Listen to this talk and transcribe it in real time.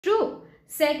True.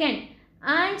 Second,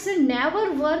 ants never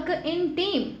work in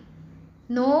team.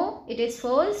 No, it is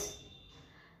false.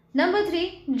 Number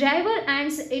 3, driver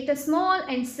ants eat small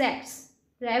insects.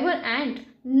 Driver ant,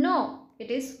 no,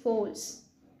 it is false.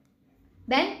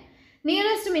 Then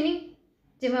nearest meaning,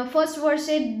 જેમાં first word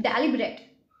છે ડેલિબ્રેટ,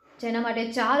 જેના માટે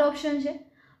 4 option છે: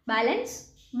 balance,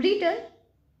 બ્રીટલ,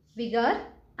 વિગર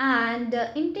and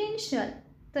intentional.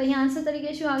 તો અહીંયા answer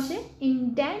તરીકે શું આવશે?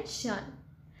 ઇન્ટેન્શન.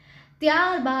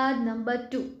 ત્યારબાદ નંબર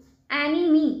 2,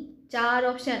 એનિમી,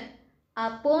 4 ઓપ્શન: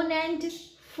 અપોનેન્ટ,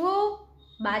 ફો,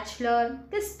 બેચલર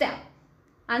કે સ્ટેપ.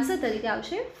 આન્સર તરીકે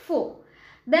આવશે ફો.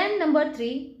 દેન number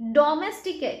 3,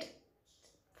 ડોમેસ્ટિકેટ,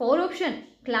 4 option: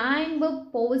 climb,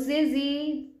 પોઝેસી,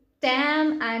 ટેમ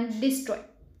and destroy.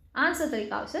 Answer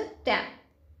તરીકે આવશે ટેમ.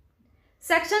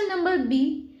 Section number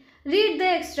B, read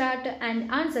the extract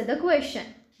and answer the question,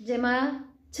 જેમાં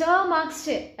 6 માર્ક્સ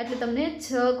છે એટલે તમને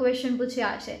 6 ક્વેશ્ચન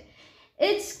પૂછ્યા હશે.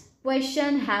 Each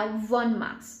question have 1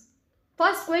 marks.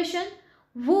 First question,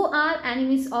 who are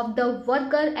enemies of the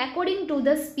worker according to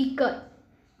the speaker?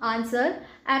 Answer,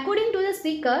 according to the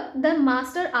speaker, the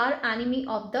master are enemy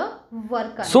of the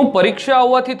worker. શું પરીક્ષા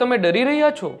આવવાથી તમે ડરી રહ્યા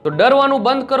છો? તો ડરવાનું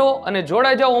બંધ કરો અને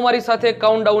જોડાઈ જાઓ અમારી સાથે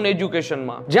કાઉન્ટડાઉન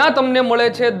એજ્યુકેશનમાં, જ્યાં તમને મળે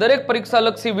છે દરેક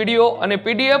પરીક્ષાલક્ષી વિડીયો અને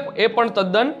પીડીએફ, એ પણ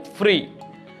તદ્દન ફ્રી.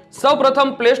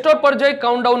 સૌપ્રથમ પ્લે સ્ટોર પર જઈ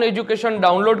કાઉન્ટડાઉન એજ્યુકેશન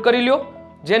ડાઉનલોડ કરી લો,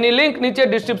 જેની લિંક નીચે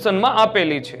ડિસ્ક્રિપ્શનમાં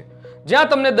આપેલી છે,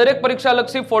 જ્યાં તમને દરેક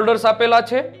પરીક્ષાલક્ષી ફોલ્ડર્સ આપેલા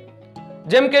છે,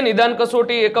 જેમ કે નિદાન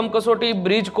કસોટી, એકમ કસોટી,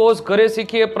 બ્રિજ કોર્સ, ઘરે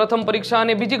શીખીએ, પ્રથમ પરીક્ષા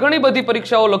અને બીજી ઘણી બધી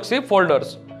પરીક્ષાઓ લક્ષી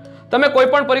ફોલ્ડર્સ. તમે કોઈ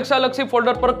પણ પરીક્ષાલક્ષી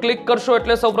ફોલ્ડર પર ક્લિક કરશો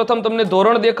એટલે સૌપ્રથમ તમને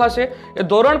ધોરણ દેખાશે. એ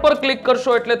ધોરણ પર ક્લિક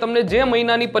કરશો એટલે તમને જે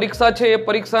મહિનાની પરીક્ષા છે એ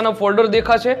પરીક્ષાના ફોલ્ડર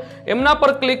દેખાશે. એમના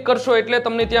પર ક્લિક કરશો એટલે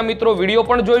તમને ત્યાં મિત્રો વિડીયો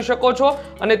પણ જોઈ શકો છો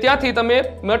અને ત્યાંથી તમે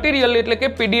મટીરિયલ એટલે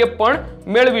કે પીડીએફ પણ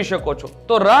મેળવી શકો છો.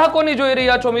 તો રાહ કોની જોઈ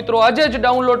રહ્યા છો મિત્રો? આજે જ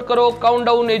ડાઉનલોડ કરો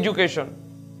countdown education.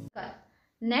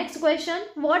 Next question,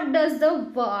 what does the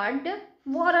word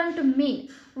warrant mean?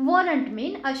 Warrant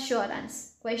mean assurance.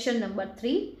 Question number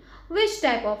 3, which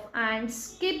type of ants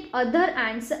keep other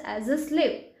ants as a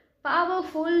slave?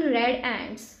 Powerful red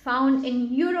ants found in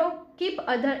Europe keep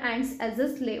other ants as a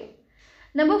slave.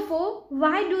 Number 4,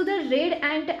 why do the red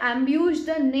ant ambush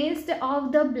the nest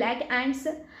of the black ants?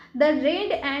 The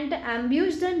red ant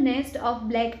ambush the nest of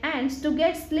black ants to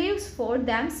get slaves for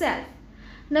themselves.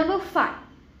 Number 5,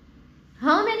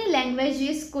 how many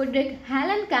languages could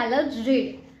Helen Keller read?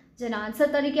 જેનો answer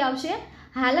તરીકે આવશે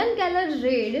Helen Keller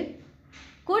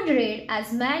could read as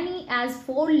many as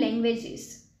 4 languages.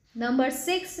 Number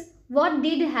 6, what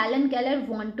did Helen Keller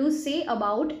want to say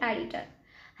about editor?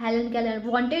 Helen Keller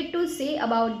wanted to say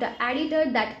about the editor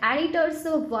that editors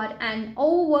were an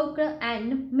overworked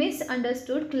and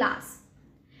misunderstood class.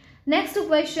 Next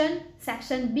question,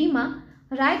 section B માં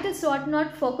write a short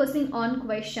note focusing on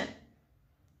question.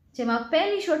 જેમાં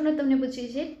પહેલી short note તમને પૂછી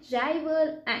છે driver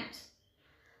ants,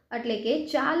 એટલે કે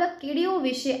ચાલક કીડીઓ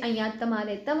વિશે અહીંયા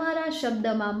તમારે તમારા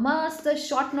શબ્દમાં મસ્ત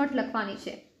શોર્ટ નોટ લખવાની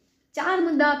છે. 4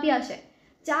 મુદ્દા આપ્યા છે,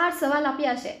 4 સવાલ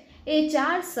આપ્યા છે. એ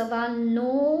 4 સવાલનો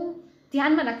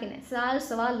ધ્યાનમાં રાખીને, 4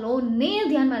 સવાલોને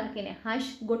ધ્યાનમાં રાખીને, હાશ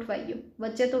ગોઠવાઈ ગયું,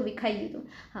 વચ્ચે તો વિખાઈ દીધું.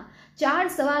 હા,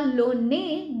 4 સવાલોને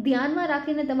ધ્યાનમાં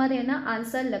રાખીને તમારે એના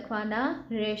આન્સર લખવાના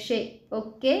રહેશે.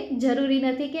 ઓકે, જરૂરી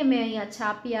નથી કે મેં અહીંયા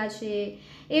છાપ્યા છે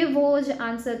એવો જ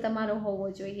આન્સર તમારો હોવો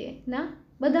જોઈએ ના.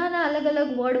 બધાના અલગ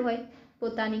અલગ વર્ડ હોય,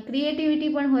 પોતાની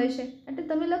ક્રિએટિવિટી પણ હોય છે, એટલે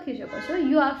તમે લખી શકો છો.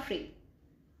 You are free.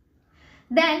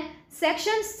 Then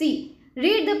section C,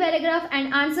 read the paragraph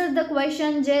and answer the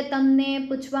question, જે તમને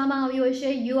પૂછવામાં આવ્યું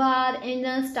હશે. You are in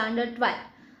standard 12.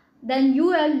 Then you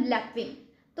are lapping.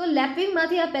 તો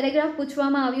લેપિંગમાંથી આ પેરેગ્રાફ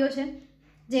પૂછવામાં આવ્યો છે,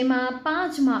 જેમાં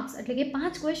 5 માર્ક્સ એટલે કે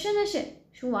 5 ક્વેશ્ચન હશે.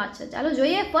 શું વાત છે, ચાલો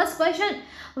જોઈએ. First question,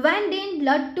 when did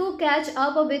Lattu catch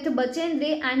up with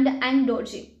Bachendri and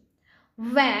Angreji?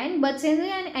 When Bachendri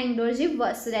and Angreji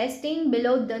was resting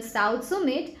below the south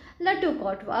summit, Lattu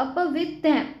caught up with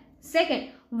them. Second,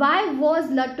 why was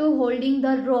Lattu holding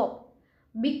the rope?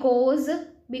 Because.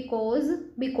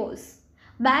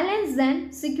 Balance then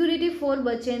security for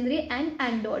Bachendri and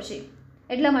Angreji,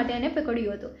 એટલા માટે એને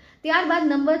પકડ્યું હતું. ત્યારબાદ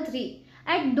number 3,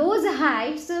 at those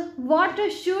heights what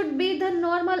should be the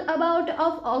normal amount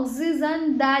of oxygen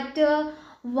that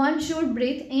one should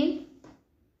breathe in?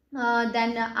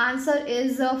 Then answer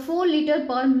is 4 liter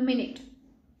per minute.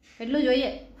 એટલું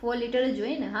જોઈએ, 4 litre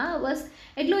જોઈએ ને. હા, બસ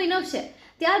એટલું ઇનફ છે.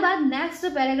 ત્યારબાદ નેક્સ્ટ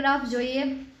પેરેગ્રાફ જોઈએ,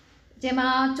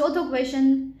 જેમાં ચોથો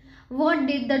question, what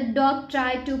did the dog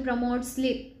try to promote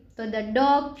sleep? So the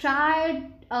dog tried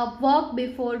a walk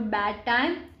before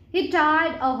bedtime, he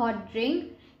tried a hot drink,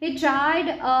 he tried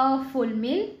a full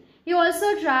meal, he also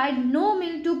tried no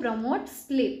meal to promote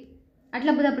sleep.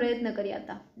 આટલા બધા પ્રયત્ન કર્યા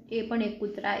હતા, એ પણ એક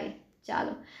કૂતરાએ.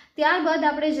 ચાલો ત્યારબાદ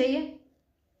આપણે જઈએ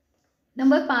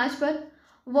નંબર 5 પર.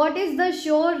 What is the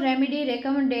sure remedy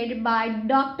recommended by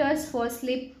doctors four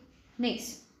સ્લીપનેસ?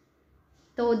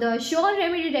 તો the sure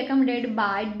remedy recommended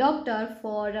by doctor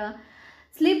four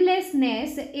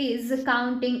સ્લીપલેસનેસ is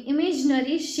counting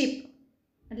imaginary ship.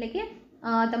 એટલે કે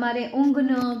તમારે ઊંઘ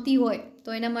ન આવતી હોય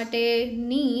તો એના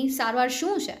માટેની સારવાર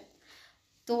શું છે?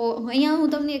 તો અહીંયા હું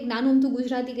તમને એક નાનું અમથું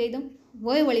ગુજરાતી કહી દઉં.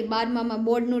 હોય વળી 12મામાં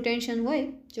બોર્ડનું ટેન્શન હોય,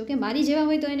 જોકે મારી જેવા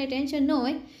હોય તો એને ટેન્શન ન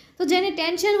હોય, તો જેને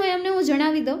ટેન્શન હોય એમને હું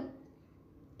જણાવી દઉં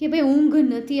કે ભાઈ ઊંઘ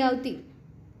નથી આવતી,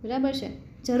 બરાબર છે.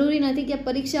 જરૂરી નથી કે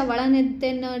પરીક્ષાવાળાને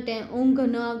તેને ઊંઘ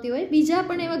ન આવતી હોય, બીજા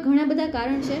પણ એવા ઘણા બધા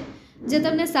કારણ છે જે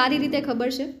તમને સારી રીતે ખબર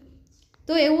છે.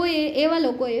 તો એવા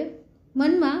લોકોએ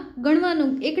મનમાં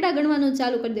ગણવાનું, એકડા ગણવાનું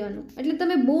ચાલુ કરી દેવાનું, એટલે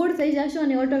તમે બોર થઈ જશો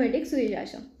અને ઓટોમેટિક સૂઈ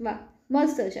જશો. વાહ,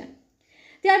 મસ્ત છે.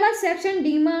 ત્યારબાદ સેક્શન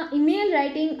ડીમાં ઈમેલ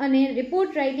રાઇટિંગ અને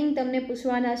રિપોર્ટ રાઇટિંગ તમને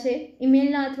પૂછવાના છે.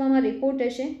 ઈમેલના અથવામાં રિપોર્ટ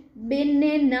હશે.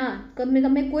 બંનેના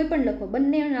તમે કોઈ પણ લખો,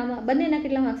 બંનેના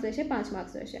કેટલા માર્ક્સ રહેશે? 5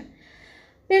 માર્ક્સ રહેશે.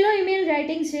 પહેલો ઈમેલ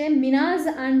રાઇટિંગ છે. Minaz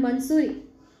and Mansuri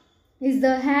is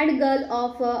the head girl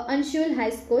of Anshul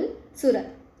high school, Surat.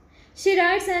 She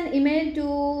writes an email to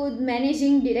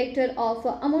managing director of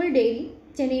Amul Dairy,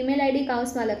 જેની ઈમેલ આઈડી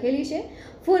કાઉન્સમાં લખેલી છે.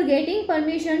 For getting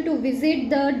permission to visit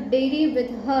the dairy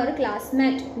with her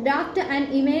classmate, draft an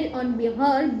email on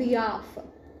her behalf.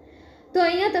 તો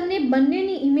અહીંયા તમને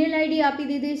બંનેની email ID આપી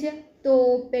દીધી છે, તો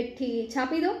પેટથી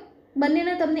છાપી દો.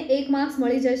 બંનેના તમને 1 માર્ક્સ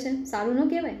મળી જશે. સારું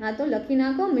ન કહેવાય? હા, તો લખી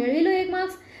નાખો, મેળવી લો 1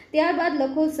 માર્ક્સ. ત્યારબાદ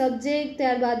લખો સબ્જેક્ટ,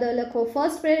 ત્યારબાદ લખો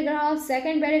first paragraph,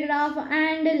 second paragraph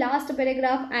and last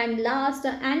paragraph and last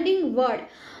ending word.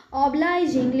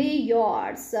 ઓબ્લાઇઝિંગલી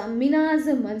yours, Minaz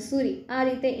Mansuri. આ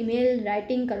રીતે ઈમેલ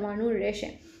રાઇટિંગ કરવાનું રહેશે.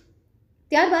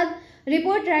 ત્યારબાદ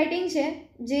રિપોર્ટ રાઇટિંગ છે,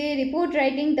 જે રિપોર્ટ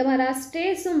રાઇટિંગ તમારા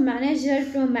સ્ટેજ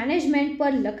મેનેજમેન્ટ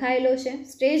પર લખાયેલો છે.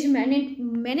 સ્ટેજ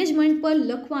મેનેજમેન્ટ પર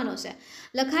લખવાનો છે,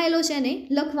 લખાયેલો છે નહીં,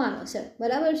 લખવાનો છે,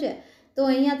 બરાબર છે. તો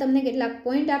અહીંયા તમને કેટલાક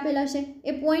પોઈન્ટ આપેલા છે.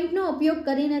 એ પોઈન્ટનો ઉપયોગ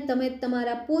કરીને તમે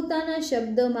તમારા પોતાના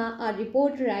શબ્દમાં આ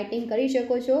રિપોર્ટ રાઇટિંગ કરી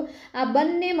શકો છો. આ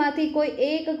બંનેમાંથી કોઈ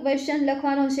એક ક્વેશ્ચન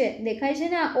લખવાનો છે. દેખાય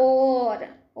છે ને આ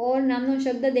ઓર નામનો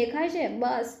શબ્દ દેખાય છે?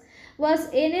 બસ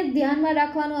એને ધ્યાનમાં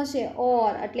રાખવાનો છે.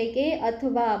 ઓર એટલે કે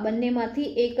અથવા,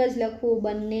 બંનેમાંથી એક જ લખવું,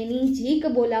 બંનેની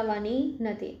જીક બોલાવવાની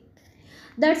નથી.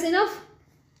 That's enough.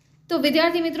 તો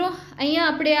વિદ્યાર્થી મિત્રો, અહીંયા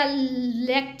આપણે આ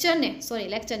લેક્ચરને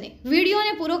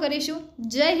વિડીયોને પૂરો કરીશું.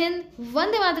 જય હિન્દ,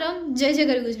 વંદે માતરમ, જય જય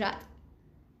ગરવી ગુજરાત.